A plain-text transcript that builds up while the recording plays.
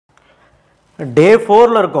டே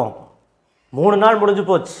 4ல் இருக்கோம். 3 நாள் முடிஞ்சு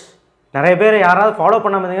போச்சு. நிறைய பேர் யாராவது ஃபாலோ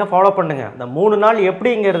பண்ணாமல் இருந்தீங்க, ஃபாலோ பண்ணுங்கள். அந்த 3 நாள்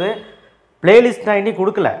எப்படிங்கிறது பிளேலிஸ்ட் நான் இன்னைக்கு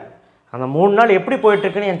கொடுக்கல. அந்த 3 நாள் எப்படி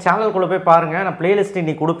போயிட்டுருக்குன்னு என் சேனலுக்குள்ளே போய் பாருங்கள். நான் பிளேலிஸ்ட்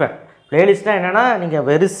இன்றைக்கி கொடுப்பேன். பிளேலிஸ்ட்னால் என்னென்னா நீங்கள்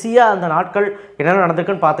வரிசையாக அந்த நாட்கள் என்னென்ன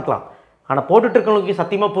நடந்திருக்குன்னு பார்த்துக்கலாம். ஆனால் போட்டுட்ருக்கவங்களுக்கு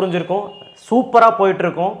சத்தியமாக புரிஞ்சிருக்கும். சூப்பராக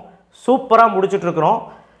போயிட்டுருக்கோம், சூப்பராக முடிச்சுட்ருக்குறோம்.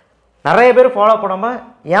 நிறைய பேர் ஃபாலோ பண்ணாமல்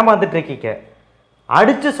ஏமாந்துட்டுருக்கீங்க.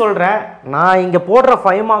 அடித்து சொல்கிறேன், நான் இங்கே போடுற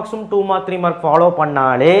 5 மார்க்ஸும் 2 மார்க் 3 மார்க் ஃபாலோ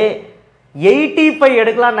பண்ணாலே 85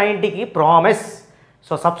 எடுக்கலாம் 90க்கு ப்ராமிஸ்.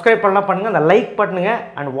 ஸோ சப்ஸ்கிரைப் பண்ணலாம் பண்ணுங்கள், அந்த லைக் பண்ணுங்கள்.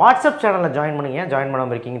 அண்ட் வாட்ஸ்அப் சேனலில் ஜாயின் பண்ணுங்க. ஜாயின்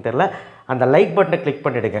பண்ணாமல் இருக்கீங்கன்னு தெரில, அந்த லைக் பட்டனை கிளிக்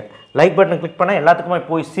பண்ணிவிடுங்க. லைக் பட்டனை கிளிக் பண்ணால் எல்லாத்துக்குமே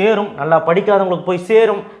போய் சேரும். நல்லா படிக்காதவங்களுக்கு போய்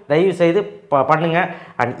சேரும். தயவு செய்து பண்ணுங்கள்.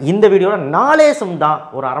 அண்ட் இந்த வீடியோவில் 4 சம் தான்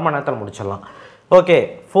ஒரு அரை மணி நேரத்தில் முடிச்சிடலாம். Okay,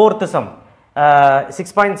 4th some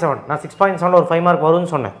 6.7. நான் 6.7 ஒரு 5 மார்க்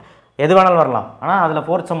வரும்னு சொன்னேன். எது வேணாலும் வரலாம், ஆனால் அதில்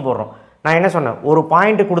 4th சம் போடுறோம். நான் என்ன சொன்னேன், ஒரு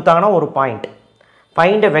பாயிண்ட் கொடுத்தாங்கன்னா ஒரு point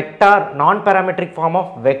find a vector non-parametric form of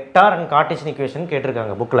vector and Cartesian equation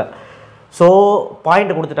கேட்டிருக்காங்க புக்கில். ஸோ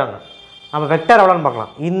பாயிண்ட் கொடுத்துட்டாங்க. நம்ம வெக்டார் எவ்வளோன்னு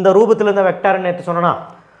பார்க்கலாம். இந்த ரூபத்தில் இருந்த வெக்டார்னு நேற்று சொன்னேன்னா,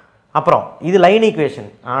 அப்புறம் இது லைன் ஈக்குவேஷன்,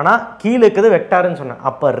 ஆனால் கீழே இருக்குது வெக்டார்னு சொன்னேன்.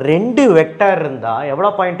 அப்போ 2 வெக்டார் இருந்தால்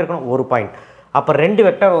எவ்வளோ பாயிண்ட் இருக்கணும், ஒரு பாயிண்ட். அப்போ 2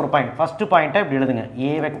 வெக்டார் ஒரு பாயிண்ட். ஃபஸ்ட்டு பாயிண்ட்டை இப்படி எழுதுங்க,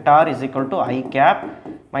 a vector is equal to I cap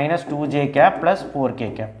minus 2j cap plus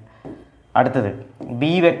 4k cap. அடுத்தது b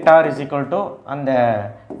vector is equal to அந்த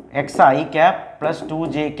xi cap plus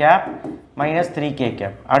 2j cap minus 3k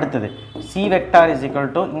cap. அடுத்தது c vector is equal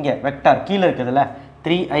to இங்கே vector கீழே இருக்குதுல்ல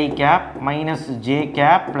 3i cap minus j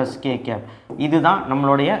cap plus k cap. இதுதான்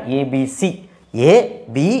நம்மளுடைய abc. a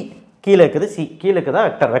b கீழே இருக்குது, c கீழே இருக்குதா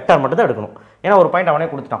வெக்டார். வெக்டார் மட்டும் தான் எடுக்கணும், ஏன்னா ஒரு பாயிண்ட் அவனே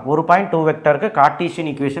கொடுத்துட்டான். ஒரு பாயிண்ட் 2 வெக்டாருக்கு கார்ட்டீசியன்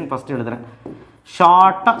ஈக்குவேஷன் ஃபஸ்ட்டு எழுதுறேன்.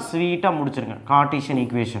 ஷார்ட்டாக ஸ்வீட்டாக முடிச்சிருங்க. கார்ட்டீசியன்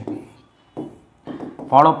ஈக்குவேஷன்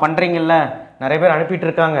ஃபாலோ பண்ணுறீங்கல்ல, நிறைய பேர் அனுப்பிட்டு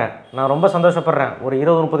இருக்காங்க. நான் ரொம்ப சந்தோஷப்படுறேன். ஒரு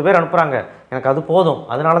 20-30 பேர் அனுப்புகிறாங்க, எனக்கு அது போதும்.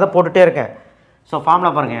 அதனால தான் போட்டுகிட்டே இருக்கேன். ஸோ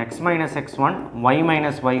ஃபார்முலா பாருங்கள், x minus x1 y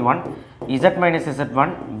minus y1 z minus z1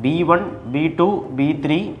 b1 b2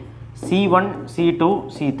 b3 c1 c2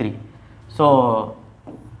 c3. So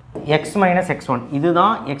x minus x1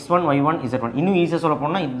 இதுதான் x1 y1 z1. இன்னும் ஈஸியாக சொல்ல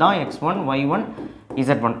போனால் இதுதான் x1 y1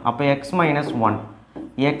 z1. அப்போ x minus 1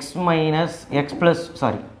 x minus x plus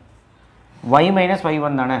sorry y minus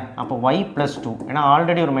y1 தானே. அப்போ y plus 2, ஏன்னா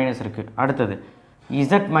ஆல்ரெடி ஒரு மைனஸ் இருக்குது. அடுத்தது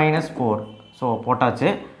z minus 4. ஸோ போட்டாச்சு.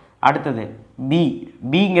 அடுத்தது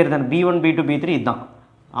பிங்கிறது b1 b2 b3 இதுதான்.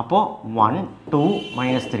 அப்போது 1 2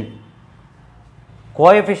 minus 3.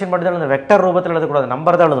 கோஎஃபிஷியன்ட் மட்டும் தான் எழுதணும், வெக்டர் ரூபத்தில் எழுதக்கூடாது,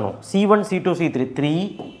 நம்பர் தான் எழுதணும். c1 c2 c3 3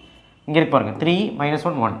 இங்கே இருக்கு பாருங்கள். 3 minus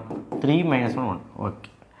 1 1 3 minus 1 1. ஓகே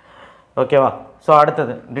ஓகேவா. ஸோ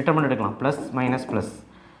அடுத்தது டிட்டர்மினன்ட் எடுக்கலாம், plus minus plus.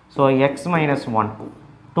 So x minus 1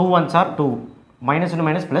 2 1s are 2 minus into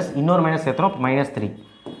minus plus, இன்னொரு மைனஸ் சேர்த்துறோம், மைனஸ் 3.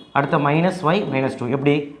 அடுத்த மைனஸ் y மைனஸ் 2.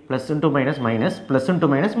 எப்படி plus into minus minus plus into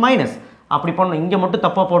minus minus அப்படி பண்ணணும். இங்கே மட்டும்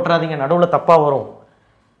தப்பாக போட்டுறாதீங்க, நடுவில் தப்பாக வரும்.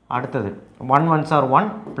 அடுத்தது 1 1s are 1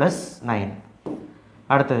 ப்ளஸ் 9.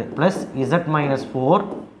 அடுத்தது plus z minus 4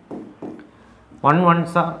 1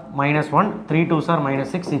 1s are minus 1 3 2s are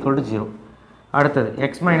minus 6 equal to 0. அடுத்தது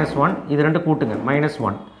x மைனஸ் 1 இது ரெண்டு கூட்டுங்க, minus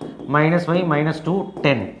 1 minus y minus 2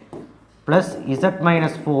 10 plus z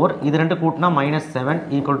minus 4 இது ரெண்டு கூட்டினா மைனஸ் 7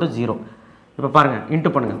 ஈக்குவல் டு 0. இப்போ பாருங்கள், இன்ட்டு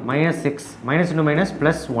பண்ணுங்கள், minus 6 minus into minus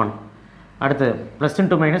plus 1. அடுத்தது plus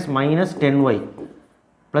into minus minus 10y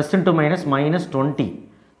plus into minus minus 20.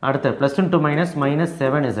 அடுத்தது plus into minus minus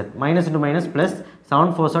 7z minus into minus plus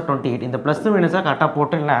 7 4s are 28. இந்த plus மைனஸாக கரெக்டாக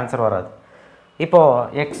போட்டு இல்லை ஆன்சர் வராது.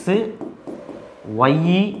 இப்போது எக்ஸு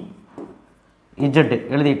ஒய்இ இஜெட்டு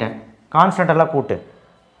எழுதிட்டேன். கான்ஸ்டன்ட் எல்லாம் கூட்டு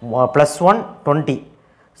ப்ளஸ் 1 20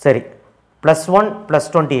 சரி, ப்ளஸ் 1 ப்ளஸ்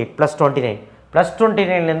 28 ப்ளஸ் 29 ப்ளஸ்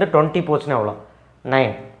 29லேருந்து 20 போச்சுன்னா எவ்வளோ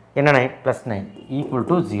 9. என்ன 9 plus 9 equal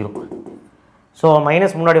to 0. So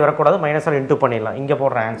minus முன்னாடி வரக்கூடாது, மைனஸால் இன்ட்டு பண்ணிடலாம். இங்கே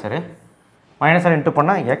போடுற ஆன்சரு மைனஸால் இன்ட்டு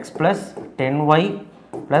பண்ணால் X plus 10y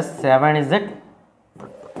plus 7z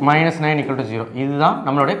minus 9 equal to 0. இதுதான்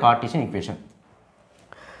நம்மளுடைய கார்ட்டீசியன் ஈக்குவேஷன்.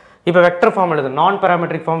 இப்போ வெக்டர் ஃபார்ம் எழுதணும். நான்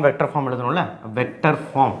parametric form vector form எழுதணும்ல, vector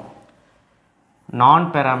form நான்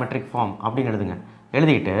பேராமெட்ரிக் ஃபார்ம் அப்படின்னு எழுதுங்க.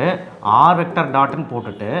 எழுதிட்டு ஆர் வெக்டர் டாட்னு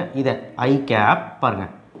போட்டுட்டு இதை ஐ கேப்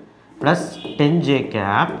பாருங்கள் plus 10j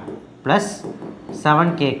cap plus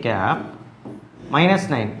 7k gap minus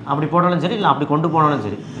 9 அப்படி போட்டாலும் சரி, இல்லை அப்படி கொண்டு போனாலும்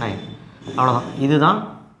சரி 9. அவ்வளோதான். இதுதான்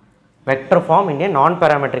வெக்டர் ஃபார்ம் இங்கே நான்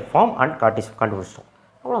பேராமெட்ரிக் ஃபார்ம் அண்ட் கார்ட்டீசியன் கண்டுபிடிச்சிட்டோம்.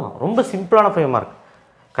 அவ்வளோதான். ரொம்ப சிம்பிளான 5 மார்க்.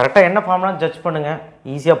 கரெக்டாக என்ன ஃபார்ம்லாம் ஜட்ஜ் பண்ணுங்கள்,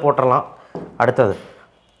 ஈஸியாக போட்டுடலாம். அடுத்தது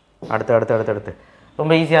அடுத்து அடுத்து அடுத்து அடுத்து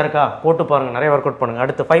ரொம்ப ஈஸியாக இருக்கா, போட்டு பாருங்கள், நிறைய ஒர்க் அவுட் பண்ணுங்கள்.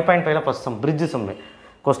 அடுத்து 5.5ல் ஃபஸ்ட் சம் பிரிட்ஜ் சம்மு.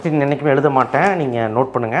 கொஸ்டின் என்றைக்குமே எழுத மாட்டேன், நீங்கள்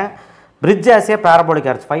நோட் பண்ணுங்கள். Bridge as a parabolic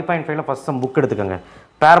arch 5.5ல் first some book எடுத்துக்கோங்க.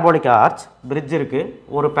 பேரபோலிக் ஆர்ச் பிரிட்ஜ் இருக்குது,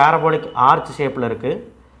 ஒரு பேரபோலிக் ஆர்ச் ஷேப்பில் இருக்குது.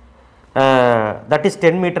 தட் இஸ்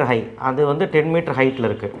 10 மீட்டர் ஹை, அது வந்து 10 மீட்டர் ஹைட்டில்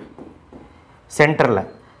இருக்குது சென்டரில்.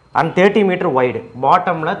 அண்ட் 30 மீட்டர் வைடு,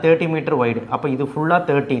 பாட்டமில் 30 மீட்டர் வைடு. அப்போ இது ஃபுல்லாக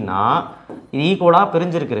 30னா இது ஈக்குவலாக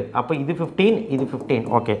பிரிஞ்சிருக்குது. அப்போ இது 15, இது 15.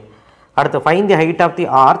 ஓகே, அடுத்து find the height of the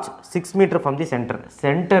arch 6 metre from the centre.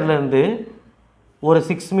 சென்டர்லேருந்து ஒரு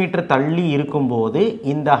 6 மீட்டர் தள்ளி இருக்கும்போது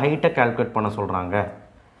இந்த ஹைட்டை கால்குலேட் பண்ண சொல்கிறாங்க.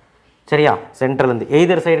 சரியா? சென்டர்லேருந்து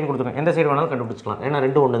எய்தர் சைடுன்னு கொடுத்துருக்கோம், எந்த சைடு வேணாலும் கண்டுபிடிச்சிக்கலாம், ஏன்னா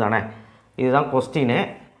ரெண்டு ஒன்று தானே. இதுதான் question.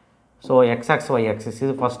 So X aux Y axis,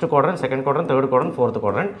 இது first quadrant, second quadrant, third quadrant, fourth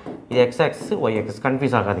quadrant. இது X axis Y axis,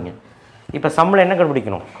 confuse ஆகாதீங்க. இப்போ சம்மில் என்ன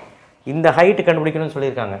கண்டுபிடிக்கணும்? இந்த ஹைட்டு கண்டுபிடிக்கணும்னு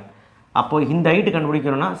சொல்லியிருக்காங்க. அப்போது இந்த ஹைட்டு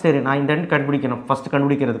கண்டுபிடிக்கணும்னா சரி, நான் இந்த ஹைட் கண்டுபிடிக்கணும். ஃபஸ்ட்டு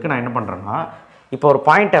கண்டுபிடிக்கிறதுக்கு நான் என்ன பண்ணுறேன்னா, இப்போ ஒரு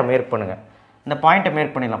பாயிண்ட்டை மேர்க் பண்ணுங்கள். இந்த பாயிண்ட்டை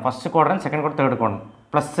மேர்க் பண்ணிடலாம். First quadrant, second quadrant, third quadrant.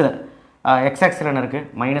 ப்ளஸ்ஸில் X ஆக்சிஸில் என்ன இருக்குது?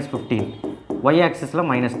 -15, ஒய் ஆக்சிஸில்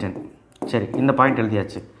 -10. சரி, இந்த பாயிண்ட்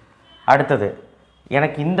எழுதியாச்சு. அடுத்தது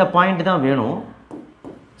எனக்கு இந்த பாயிண்ட் தான் வேணும்.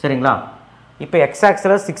 சரிங்களா? இப்போ எக்ஸ்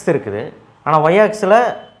ஆக்ஸில் 6 இருக்குது, ஆனால் ஒய் ஆக்ஸில்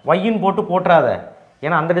ஒய்ன்னு போட்டுறாத,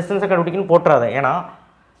 ஏன்னா அந்த டிஸ்டன்ஸை கண்டுபிடிக்கணும்னு போட்டுறாத. ஏன்னா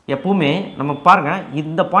எப்பவுமே நம்ம பாருங்கள்,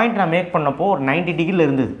 இந்த பாயிண்ட் நான் மேக் பண்ணப்போ ஒரு 90 டிகிரியில்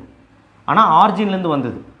இருந்தது, ஆனால் ஆரிஜின்லேருந்து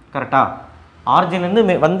வந்தது. கரெக்டாக? ஆரிஜின்லேருந்து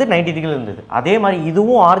வந்து 90 டிகிரியில் இருந்தது. அதே மாதிரி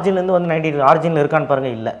இதுவும் ஆரிஜின்லேருந்து வந்து 90 டிகிரி. ஆரிஜினில் இருக்கான்னு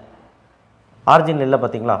பாருங்கள், இல்லை, ஆரிஜின் இல்லை.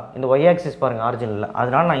 பார்த்தீங்களா? இந்த ஒய் ஆக்சிஸ் பாருங்கள், ஆரிஜின் இல்லை.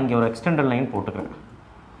 அதனால் நான் இங்கே ஒரு எக்ஸ்டெண்டட் லைன் போட்டுக்கிறேன்.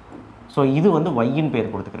 ஸோ இது வந்து ஒய்யின்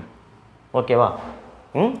பேர் கொடுத்துக்கிறேன். ஓகேவா?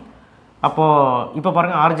 அப்போது இப்போ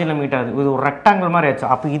பாருங்கள், ஆரிஜினில் மீட் ஆகுது. இது ஒரு ரெக்டாங்கிள் மாதிரி ஆச்சு.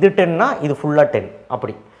 அப்போ இது 10னா இது ஃபுல்லாக 10.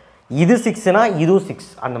 அப்படி இது 6னா இதுவும் 6,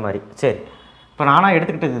 அந்த மாதிரி. சரி, இப்போ நானாக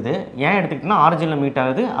எடுத்துக்கிட்டது இது. ஏன் எடுத்துக்கிட்டேன்னா ஆரிஜினில் மீட்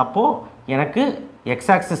ஆகுது. அப்போது எனக்கு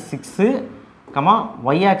எக்ஸ் ஆக்சிஸ் 6,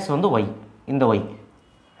 ஒய் ஆக்ஸ் வந்து ஒய். இந்த ஒய்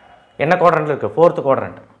என்ன குவாட்ரண்ட்டில் இருக்குது? 4th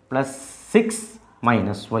quadrant.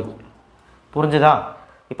 +6 - ஒய். புரிஞ்சுதா?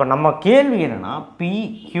 இப்போ நம்ம கேள்வி என்னென்னா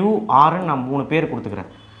PQRன்னு நான் 3 பேர்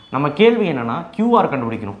கொடுத்துக்கிறேன். நம்ம கேள்வி என்னென்னா QR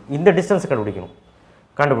கண்டுபிடிக்கணும், இந்த டிஸ்டன்ஸ்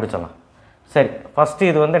கண்டுபிடிச்சிடலாம். சரி, ஃபஸ்ட்டு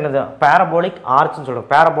இது வந்து என்னது? பேரபோலிக் ஆர்ச்னு சொல்கிறோம்,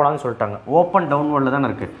 பேரபோலான்னு சொல்லிட்டாங்க. ஓப்பன் டவுன்வர்டில் தானே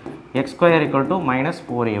இருக்குது. x² =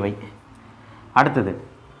 -4ay. அடுத்தது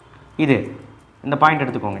இது இந்த பாயிண்ட்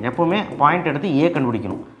எடுத்துக்கோங்க. எப்போவுமே பாயிண்ட் எடுத்து ஏ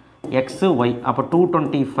கண்டுபிடிக்கணும். X Y. அப்போ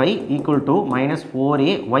 225 =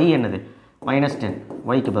 -4a. ஒய் என்னது? -10,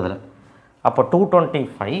 ஒய்க்கு பதில். அப்போ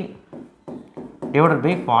 225 /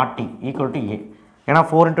 40 = a. ஏன்னா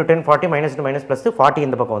 4 × 10 40, -into -+40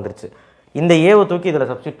 இந்த பக்கம் வந்துருச்சு. இந்த ஏவை தூக்கி இதில்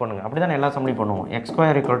சப்ஸ்டியூட் பண்ணுங்கள். அப்படி தான் எல்லா சம்லையும் பண்ணுவோம். x² =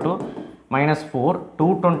 -4,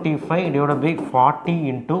 225 / 40 ×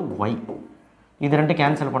 y. இது ரெண்டு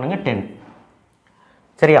கேன்சல் பண்ணுங்கள், 10.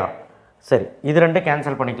 சரியா? சரி, இது ரெண்டு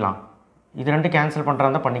கேன்சல் பண்ணிக்கலாம். இது ரெண்டு கேன்சல்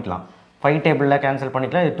பண்ணுறாங்க பண்ணிக்கலாம். 5 டேபிளில் கேன்சல்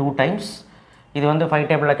பண்ணிக்கலாம். இது 2 times. இது வந்து 5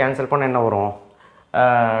 டேபிளில் கேன்சல் பண்ண என்ன வரும்?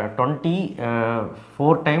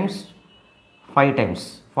 24 times 5 times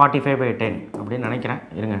 45/10 அப்படின்னு நினைக்கிறேன்.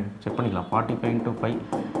 இருங்க செக் பண்ணிக்கலாம். 45 × 5,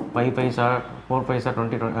 5 5s are 4 5s are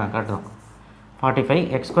 20 correct தான். 45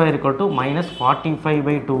 x² =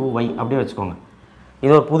 -45/2y அப்படியே வச்சுக்கோங்க.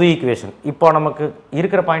 இது ஒரு புது ஈக்குவேஷன். இப்போ நமக்கு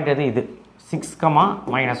இருக்கிற பாயிண்ட் எது? இது 6,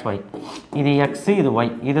 -y. இது x, இது y.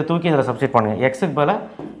 இதை தூக்கி இதில் சப்ஸ்டிட் பண்ணுங்கள். எக்ஸுக்கு பதில்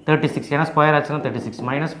 36, ஏன்னா ஸ்கொயர் ஆச்சுன்னா 36,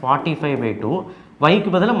 -45/2. yக்கு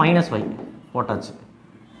பதில் -y போட்டாச்சு.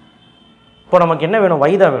 இப்போ நமக்கு என்ன வேணும்?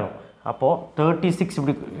 y தான் வேணும். அப்போது 36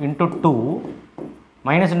 இப்படி × 2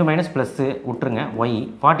 -into ++ விட்டுருங்க, y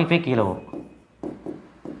 45 கீழே வரும்.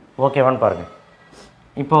 ஓகேவான்னு பாருங்கள்.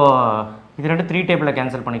 இப்போது இது ரெண்டு 3 டேபிளில்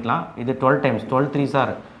கேன்சல் பண்ணிக்கலாம். இது 12 times 12 3s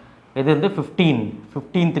are, இது வந்து 15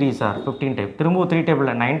 3s are 15 டைப். திரும்பவும் 3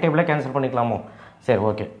 டேபிளில் 9 டேபிளில் கேன்சல் பண்ணிக்கலாமோ? சரி,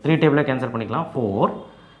 ஓகே, 3 டேபிளில் கேன்சல் பண்ணிக்கலாம். 4,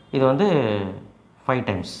 இது வந்து 5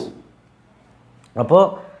 times.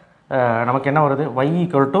 அப்போது நமக்கு என்ன வருது? y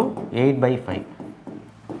 = 8/5.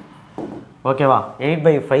 ஓகேவா?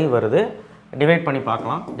 8/5 வருது. டிவைட் பண்ணி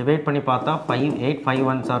பார்க்கலாம். டிவைட் பண்ணி பார்த்தா 5 8 5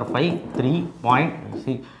 1s are 5,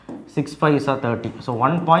 3.65s are 30. So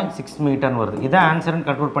 1.6 மீட்டர்னு வருது. இதான் ஆன்சர்னு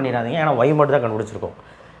கன்க்ளூட் பண்ணிடாதீங்க, ஏன்னா y மட்டும் தான் கண்டுபிடிச்சிருக்கோம்.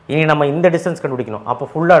 இனி நம்ம இந்த டிஸ்டன்ஸ் கண்டுபிடிக்கணும். அப்போ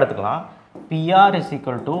ஃபுல்லாக எடுத்துக்கலாம். PR =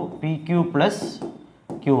 PQ +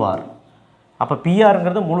 QR. அப்போ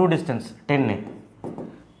PRங்கிறது முழு டிஸ்டன்ஸ் 10,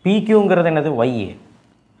 PQங்கிறது என்னது? y.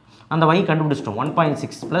 அந்த y கண்டுபிடிச்சிட்டோம்.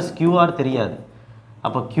 1.6 + QR தெரியாது.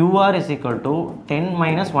 அப்போ QR = 10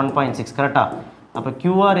 - 1.6. கரெக்டாக? அப்போ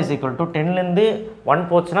QR = 10லேருந்து 1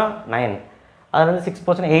 போச்சுன்னா 9, அதுலேருந்து 6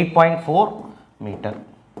 போச்சுன்னா 8.4 மீட்டர்.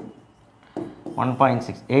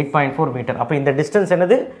 1.6 8.4 மீட்டர். அப்போ இந்த டிஸ்டன்ஸ்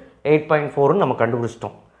என்னது? 8.4ன்னு நம்ம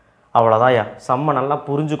கண்டுபிடிச்சிட்டோம். அவ்வளோதான்யா. செம்ம நல்லா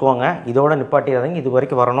புரிஞ்சுக்கோங்க. இதோட நிப்பாட்டிடாதீங்க, இது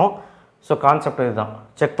வரைக்கும் வரணும். ஸோ கான்செப்ட் இதுதான்,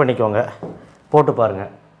 செக் பண்ணிக்கோங்க, போட்டு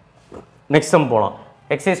பாருங்கள். நெக்ஸ்ட் சம் போகலாம்.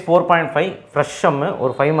 எக்ஸைஸ் 4.5 ஃப்ரெஷ் சம்மு,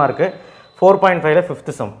 ஒரு 5 மார்க்கு. 4.5ல்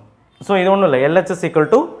 5th some. ஸோ இது ஒன்றும் இல்லை, LHS equal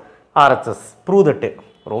to RHS. Prove தட்டு.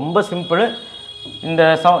 ரொம்ப சிம்பிள். இந்த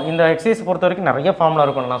எக்ஸசைஸ் பொறுத்த வரைக்கும் நிறைய ஃபார்முலா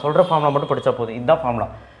இருக்கும். நான் சொல்கிற ஃபார்முலா மட்டும் படித்தா போதும். இதுதான் ஃபார்முலா.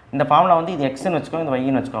 இந்த ஃபார்முலா வந்து இது எக்ஸ்ன்னு வச்சுக்கோங்க, இது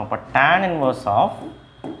ஒய்ன்னு வச்சுக்கோங்க. இப்போ tan inverse of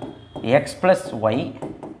X plus Y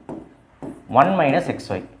 1 minus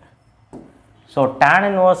xy. So tan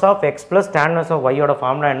inverse of X plus tan inverse of ஒய்யோட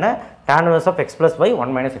ஃபார்முலா என்ன? tan inverse of X plus Y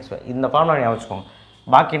 1 minus xy. இந்த ஃபார்முலா ஞாபகம் வச்சுக்கோங்க.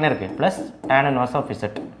 பாக்கி என்ன இருக்குது? Plus tan inverse of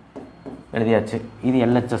z எழுதியாச்சு. இது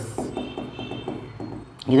LHS.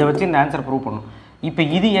 இதை வச்சு இந்த ஆன்சர் ப்ரூவ் பண்ணும். இப்போ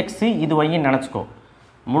இது எக்ஸு இது ஒய்ன்னு நினச்சிக்கோ.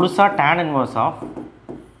 முழுசாக tan inverse ஆஃப்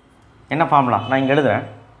என்ன ஃபார்முலா நான் இங்கே எழுதுகிறேன்.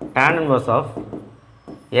 tan inverse of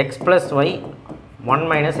X plus Y 1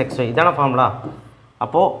 minus xy இதான ஃபார்முலா.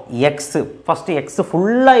 அப்போது எக்ஸு ஃபஸ்ட்டு எக்ஸு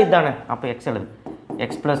ஃபுல்லாக இதுதானே, அப்போ எக்ஸ் எழுது.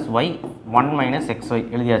 X plus Y 1 minus xy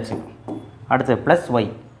எழுதியாச்சு. அடுத்து ப்ளஸ் ஒய்,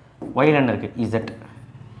 ஒயில் என்ன இருக்குது? Z.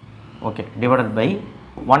 Okay, divided by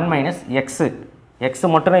 1 minus x. X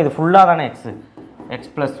மட்டும்தான், இது ஃபுல்லாக தானே x.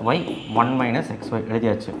 X plus Y 1 minus xy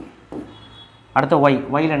எழுதியாச்சு. அடுத்து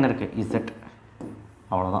ஒயில் என்ன இருக்குது? இசட்.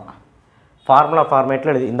 அவ்வளோதான். ஃபார்முலா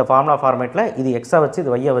ஃபார்மேட்டில் எழுதி, இந்த ஃபார்முலா ஃபார்மேட்டில் இது எக்ஸை வச்சு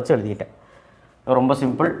இது ஒய்யை வச்சு எழுதிட்டேன். ரொம்ப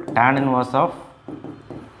simple. tan inverse of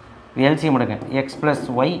LCM எடுங்க. X plus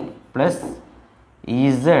Y plus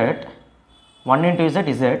Z 1 into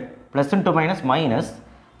z plus into minus minus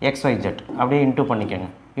XYZ அப்படியே இன்ட்டு பண்ணிக்கோங்க.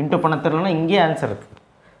 இன்ட்டு பண்ண தெரியலன்னா இங்கே ஆன்சர் இருக்குது,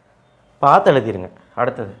 பார்த்து எழுதிடுங்க.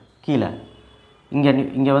 அடுத்தது கீழே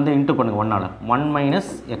இங்கே வந்து இன்ட்டு பண்ணுங்கள். 1ஆல் 1 minus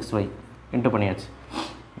xy இன்ட்டு பண்ணியாச்சு.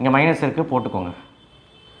 இங்கே மைனஸ் இருக்குது, போட்டுக்கோங்க.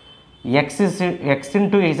 X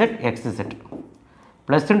into Z X Z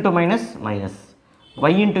plus into minus minus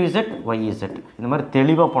y into Z Y Z. இந்த மாதிரி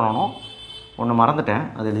தெளிவாக பண்ணணும். ஒன்று மறந்துட்டேன்,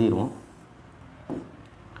 அது எழுதிடுவோம்.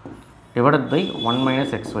 Divided by 1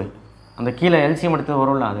 minus xy. அந்த கீழே எல்சிஎம் எடுத்து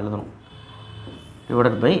வரும்ல, அது எழுதணும்.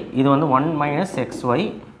 டிவைடட் பை இது வந்து 1 minus xy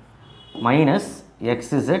minus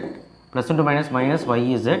xz plus into minus minus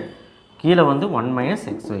yz. கீழே வந்து 1 minus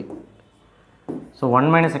xy. So 1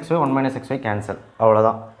 minus xy 1 minus xy cancel.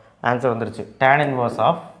 அவ்வளோதான், ஆன்சர் வந்துருச்சு. tan inverse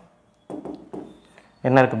ஆஃப்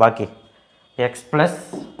என்ன இருக்குது பாக்கி? X plus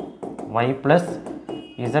Y plus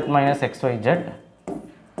Z minus xyz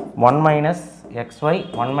 1 minus xy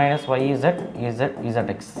 1 minus yz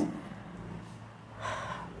zx.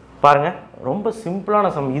 பாருங்கள், ரொம்ப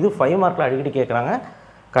சிம்பிளான சம். இது 5 மார்க்கில் அடிக்கடி கேட்குறாங்க,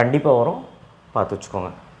 கண்டிப்பாக வரும், பார்த்து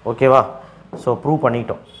வச்சுக்கோங்க. ஓகேவா? ஸோ ப்ரூவ்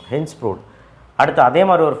பண்ணிட்டோம், ஹென்ஸ் ப்ரூவ்ட். அடுத்து அதே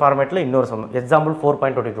மாதிரி ஒரு ஃபார்மேட்டில் இன்னொரு some. Example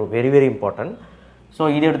 4.22, very very important. So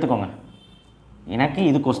இது எடுத்துக்கோங்க. எனக்கு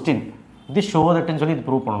இது கொஸ்டின், இது ஷோ தட்டுன்னு சொல்லி இது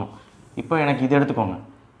ப்ரூவ் பண்ணணும். இப்போ எனக்கு இது எடுத்துக்கோங்க.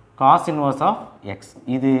 காஸ் இன்வர்ஸ் ஆஃப் எக்ஸ்,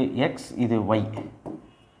 இது எக்ஸ் இது ஒய்,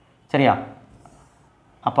 சரியா?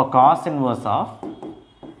 அப்போ காஸ் இன்வர்ஸ் ஆஃப்,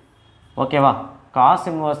 ஓகேவா, cos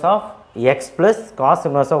inverse of X plus cos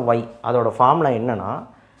inverse of Y. அதோட ஃபார்முலா என்னென்னா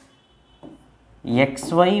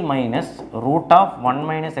xy minus root of 1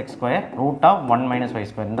 minus x square root of 1 minus y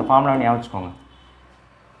square. இந்த formula ஞாபகம் வச்சுக்கோங்க.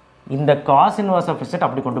 இந்த காஸ் இன்வர்ஸ் ஆஃப் இசட்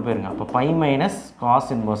அப்படி கொண்டு போயிருங்க. அப்போ by minus cos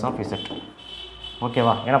inverse of Z.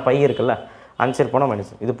 ஓகேவா? ஏன்னா பை இருக்குல்ல, ஆன்சர் போனால்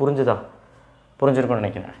மைனஸ். இது புரிஞ்சுதா? புரிஞ்சிருக்கும்னு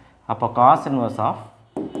நினைக்கிறேன். அப்போ cos inverse of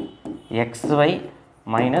xy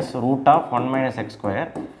minus root of 1 minus x square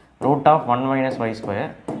root of 1 minus y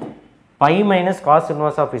square by minus cos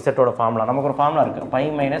inverse of இசட்டோட formula. நமக்கு ஒரு ஃபார்முலா இருக்குது. By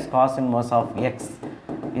minus cos inverse of X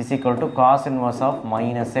is equal to cos inverse of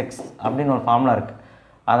minus X அப்படின்னு ஒரு formula இருக்குது.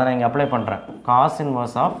 அதை நான் இங்கே apply பண்ணுறேன். Cos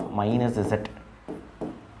inverse of minus Z.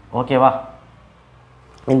 ஓகேவா?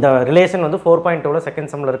 இந்த ரிலேஷன் வந்து 4.2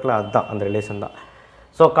 செகண்ட் சம்மில் இருக்குல்ல, அதுதான் அந்த ரிலேஷன் தான்.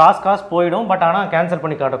 ஸோ காஸ் போயிடும், பட் ஆனால் கேன்சல்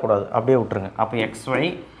பண்ணி காட்டக்கூடாது, அப்படியே விட்டுருங்க. அப்போ xy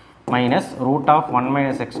minus root of 1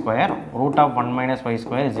 minus x square root of 1 minus y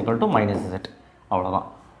square is equal to minus Z. அவ்வளோதான்.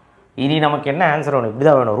 இனி நமக்கு என்ன ஆன்சர் வேணும்? இப்படி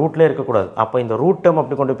தான் வேணும், ரூட்லேயே இருக்கக்கூடாது. அப்போ இந்த ரூட் டேர்ம்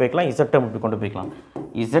அப்படி கொண்டு போய்க்கலாம், இசட் டேர்ம் இப்படி கொண்டு போய்க்கலாம்.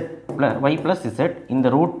 Z plus Y plus Z, இந்த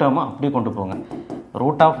ரூட் டேர்மை அப்படியே கொண்டு போங்க.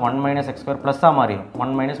 Root of 1 minus x square ப்ளஸ்ஸாக மாறிடும்.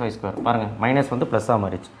 1 minus y ஸ்கொயர் பாருங்கள், மைனஸ் வந்து ப்ளஸ்ஸாக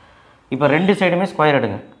மாறிடுச்சு. இப்போ ரெண்டு சைடுமே ஸ்கொயர்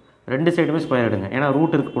எடுங்க. ஏன்னா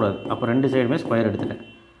ரூட் இருக்கக்கூடாது. அப்போ ரெண்டு சைடுமே ஸ்கொயர் எடுத்துட்டேன்.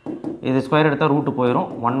 இது ஸ்கொயர் எடுத்தால் ரூட்டு போயிடும்.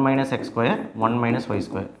 1 minus x square 1 minus y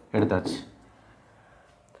square எடுத்தாச்சு.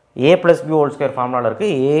 a plus b whole square ஃபார்முலாவில்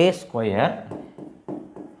இருக்குது. a square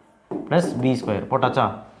plus b square போட்டாச்சா?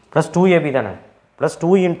 ப்ளஸ் 2ab தானே, ப்ளஸ்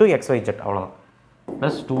 2 into xyz. அவ்வளோதான்,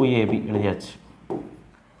 ப்ளஸ் 2ab எழுதியாச்சு.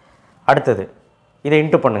 அடுத்தது இதை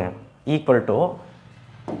இன்ட்டு பண்ணுங்கள். ஈக்குவல் டு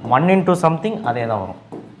 1 into சம்திங், அதே தான் வரும்.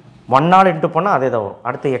 1ஆல் இன்ட்டு பண்ணால் அதே தான் வரும்.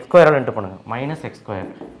 அடுத்து x ஸ்கொயரால் இன்ட்டு பண்ணுங்கள். Minus X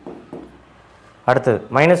square. அடுத்தது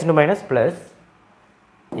minus into minus plus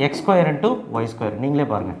X square into Y square. நீங்களே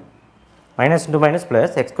பாருங்கள், minus into minus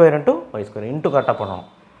plus X square into Y square. Into கரெக்டாக பண்ணணும்.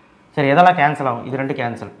 சரி, எதெல்லாம் கேன்சல் ஆகும்? இது ரெண்டு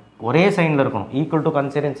கேன்சல், ஒரே சைனில் இருக்கணும். ஈக்குவல் டு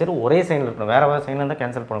கன்சிடரும் சரி ஒரே சைனில் இருக்கணும். வேறு சைனில் இருந்தால்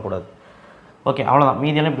கேன்சல் பண்ணக்கூடாது. ஓகே, அவ்வளோதான்.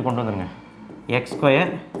 மீதியெல்லாம் இப்படி கொண்டு வந்துடுங்க. x²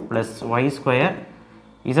 ப்ளஸ் y²,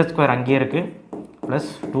 z² அங்கேயே இருக்குது, ப்ளஸ்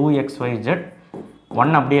 2xyz,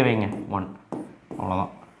 1 அப்படியே வைங்க, 1.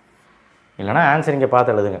 அவ்வளோதான். இல்லைனா ஆன்சர் இங்கே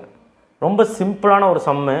பார்த்து எழுதுங்க. ரொம்ப சிம்பிளான ஒரு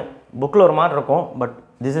சம்மு. புக்கில் ஒரு மாதிரி இருக்கும், but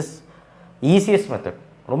this is easiest method.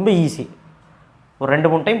 ரொம்ப ஈஸி. ஒரு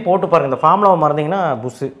 2-3 டைம் போட்டு பாருங்கள். இந்த ஃபார்முலாவை மறந்தீங்கன்னா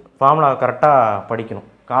புஸ்ஸு. ஃபார்முலா கரெக்டாக படிக்கணும்,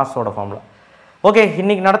 காசோட ஃபார்முலா. ஓகே,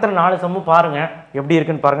 இன்றைக்கி நடத்துகிற 4 சம்மு பாருங்கள், எப்படி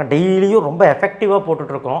இருக்குன்னு பாருங்கள். டெய்லியும் ரொம்ப எஃபெக்டிவாக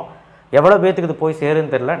போட்டுட்ருக்கோம். எவ்வளோ பேர்த்துக்கு இது போய்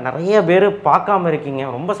சேருன்னு தெரில. நிறைய பேர் பார்க்காம இருக்கீங்க,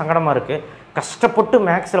 ரொம்ப சங்கடமாக இருக்குது. கஷ்டப்பட்டு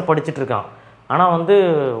மேக்ஸில் படிச்சுட்ருக்கான், ஆனால் வந்து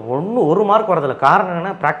ஒரு மார்க் வரதில்லை. காரணம்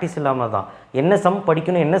என்னென்னா ப்ராக்டிஸ் இல்லாமல் தான். என்ன சம்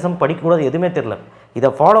படிக்கணும், என்ன சம் படிக்கக்கூடாது எதுவுமே தெரில.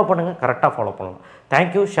 இதை ஃபாலோ பண்ணுங்கள், கரெக்டாக ஃபாலோ பண்ணலாம்.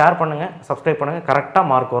 தேங்க்யூ. ஷேர் பண்ணுங்கள், சப்ஸ்கிரைப் பண்ணுங்கள்,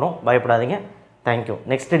 கரெக்டாக மார்க் வரும், பயப்படாதீங்க. தேங்க்யூ.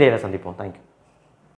 நெக்ஸ்ட் டேயில் சந்திப்போம். தேங்க்யூ.